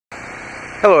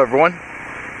Hello everyone.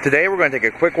 Today we're going to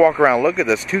take a quick walk around look at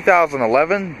this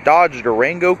 2011 Dodge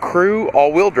Durango Crew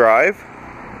all-wheel drive.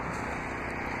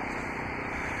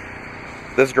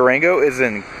 This Durango is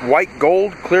in white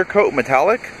gold clear coat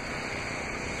metallic.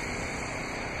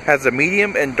 Has a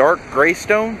medium and dark gray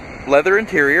stone leather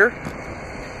interior.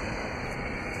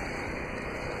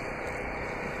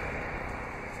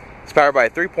 It's powered by a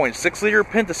 3.6 liter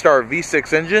Pentastar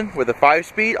V6 engine with a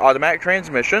 5-speed automatic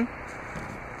transmission.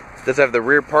 Does have the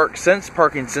rear park sense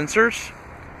parking sensors.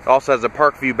 It also has a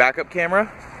park view backup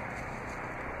camera.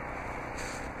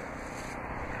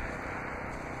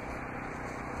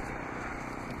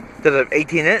 Does have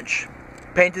 18-inch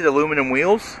painted aluminum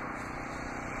wheels.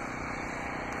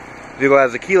 Vehicle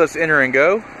has a keyless enter and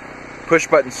go, push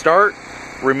button start,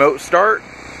 remote start,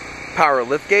 power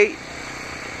liftgate.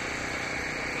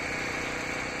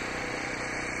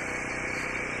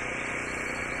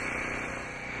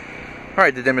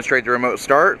 Alright, to demonstrate the remote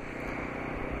start,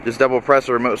 just double press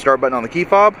the remote start button on the key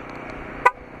fob.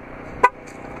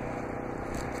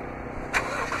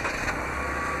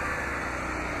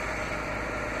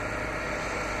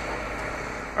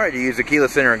 Alright, to use the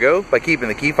keyless enter and go by keeping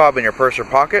the key fob in your purse or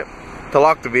pocket. To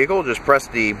lock the vehicle, just press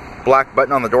the black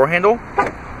button on the door handle.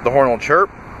 The horn will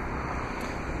chirp.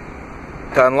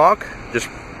 To unlock, just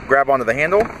grab onto the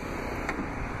handle.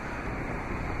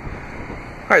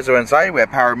 Alright, so inside we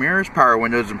have power mirrors, power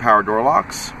windows, and power door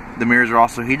locks. The mirrors are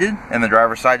also heated, and the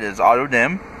driver's side is auto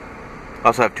dim.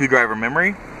 Also have 2 driver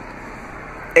memory,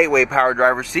 8-way power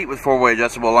driver's seat with 4-way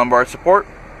adjustable lumbar support.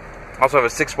 Also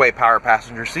have a 6-way power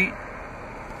passenger seat.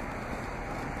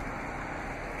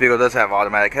 Vehicle does have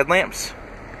automatic headlamps.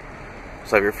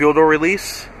 Also have your fuel door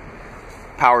release,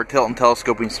 power tilt and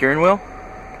telescoping steering wheel.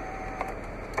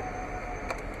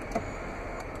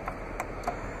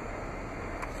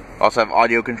 Also have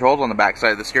audio controls on the back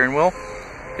side of the steering wheel.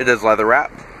 It is leather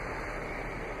wrapped.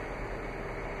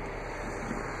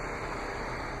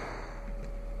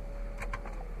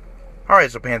 Alright,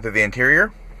 so pan through the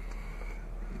interior.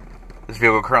 This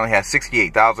vehicle currently has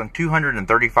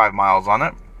 68,235 miles on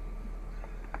it.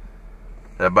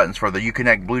 There are buttons for the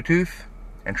Uconnect Bluetooth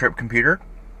and trip computer.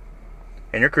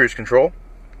 And your cruise control.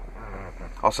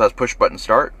 Also has push button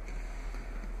start.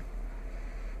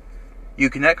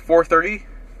 Uconnect 430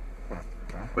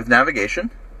 with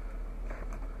navigation.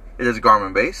 It is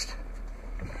Garmin based.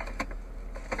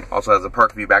 Also has a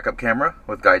park view backup camera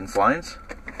with guidance lines.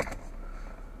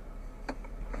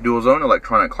 Dual zone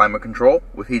electronic climate control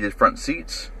with heated front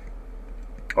seats.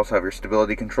 Also have your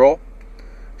stability control.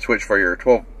 Switch for your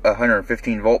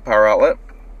 115 volt power outlet.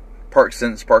 Park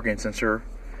sense parking sensor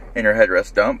and your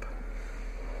headrest dump.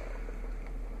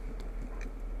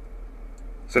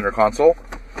 Center console.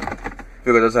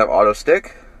 Vehicle does have auto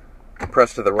stick.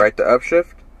 Press to the right to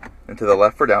upshift, and to the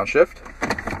left for downshift.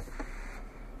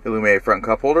 Illuminated front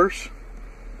cup holders.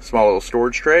 Small little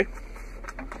storage tray.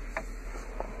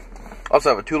 Also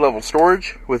have a 2-level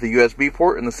storage with a USB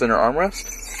port in the center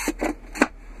armrest.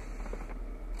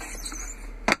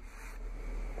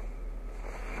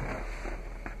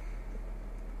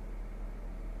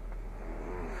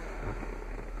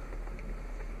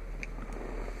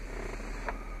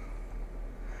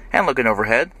 And looking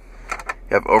overhead,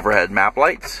 you have overhead map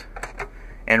lights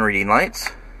and reading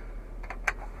lights.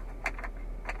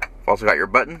 You've also got your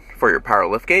button for your power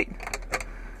liftgate,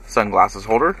 sunglasses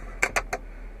holder,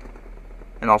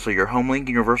 and also your HomeLink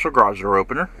universal garage door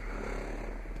opener.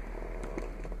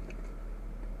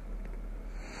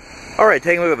 Alright,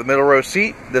 taking a look at the middle row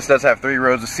seat. This does have 3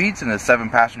 rows of seats and is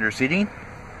 7-passenger seating.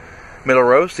 Middle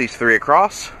row seats 3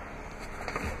 across.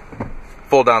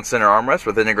 Fold down center armrest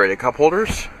with integrated cup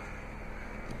holders.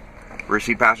 Rear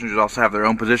seat passengers also have their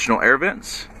own positional air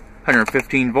vents,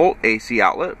 115 volt AC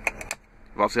outlet.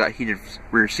 We've also got heated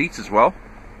rear seats as well.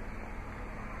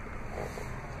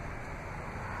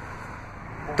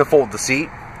 To fold the seat,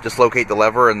 just locate the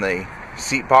lever in the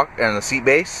seat pocket and the seat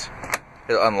base.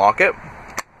 It'll unlock it,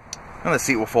 and the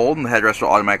seat will fold, and the headrest will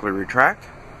automatically retract.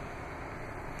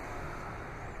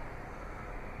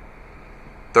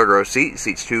 Third row seat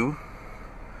seats 2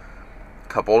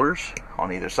 cup holders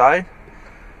on either side.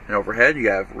 And overhead you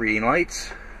have reading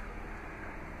lights.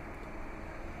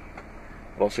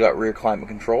 We've also got rear climate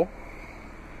control.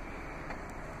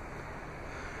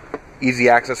 Easy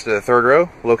access to the third row.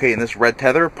 Locating this red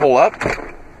tether, pull up.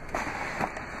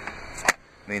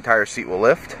 The entire seat will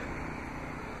lift.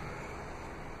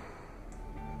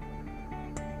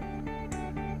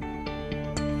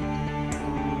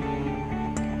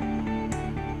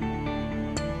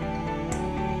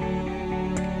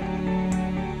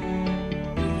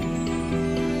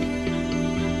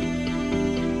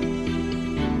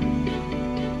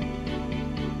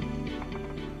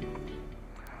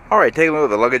 Alright, taking a look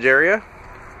at the luggage area.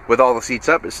 With all the seats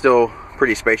up, it's still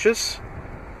pretty spacious.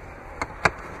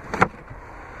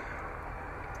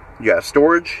 You got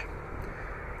storage,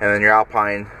 and then your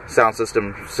Alpine sound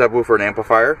system subwoofer and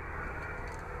amplifier.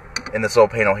 In this little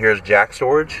panel here is jack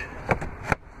storage.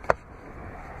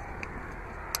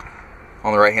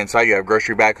 On the right hand side you have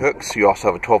grocery bag hooks. You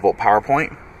also have a 12-volt power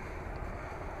point.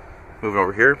 Moving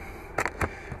over here,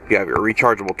 you have your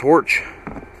rechargeable torch.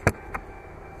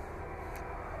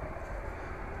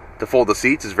 To fold the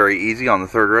seats is very easy on the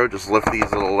third row. Just lift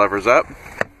these little levers up.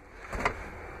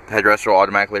 The headrest will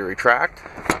automatically retract.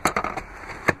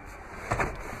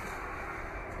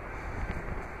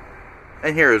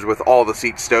 And here is with all the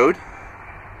seats stowed.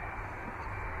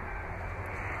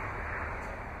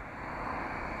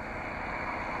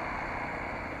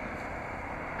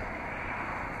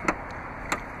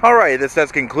 Alright, this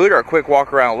does conclude our quick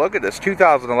walk around look at this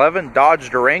 2011 Dodge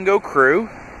Durango Crew.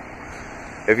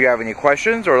 If you have any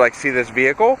questions or would like to see this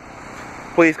vehicle,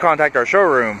 please contact our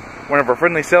showroom. One of our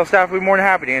friendly sales staff will be more than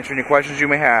happy to answer any questions you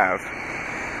may have.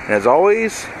 And as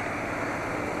always,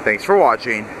 thanks for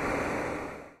watching.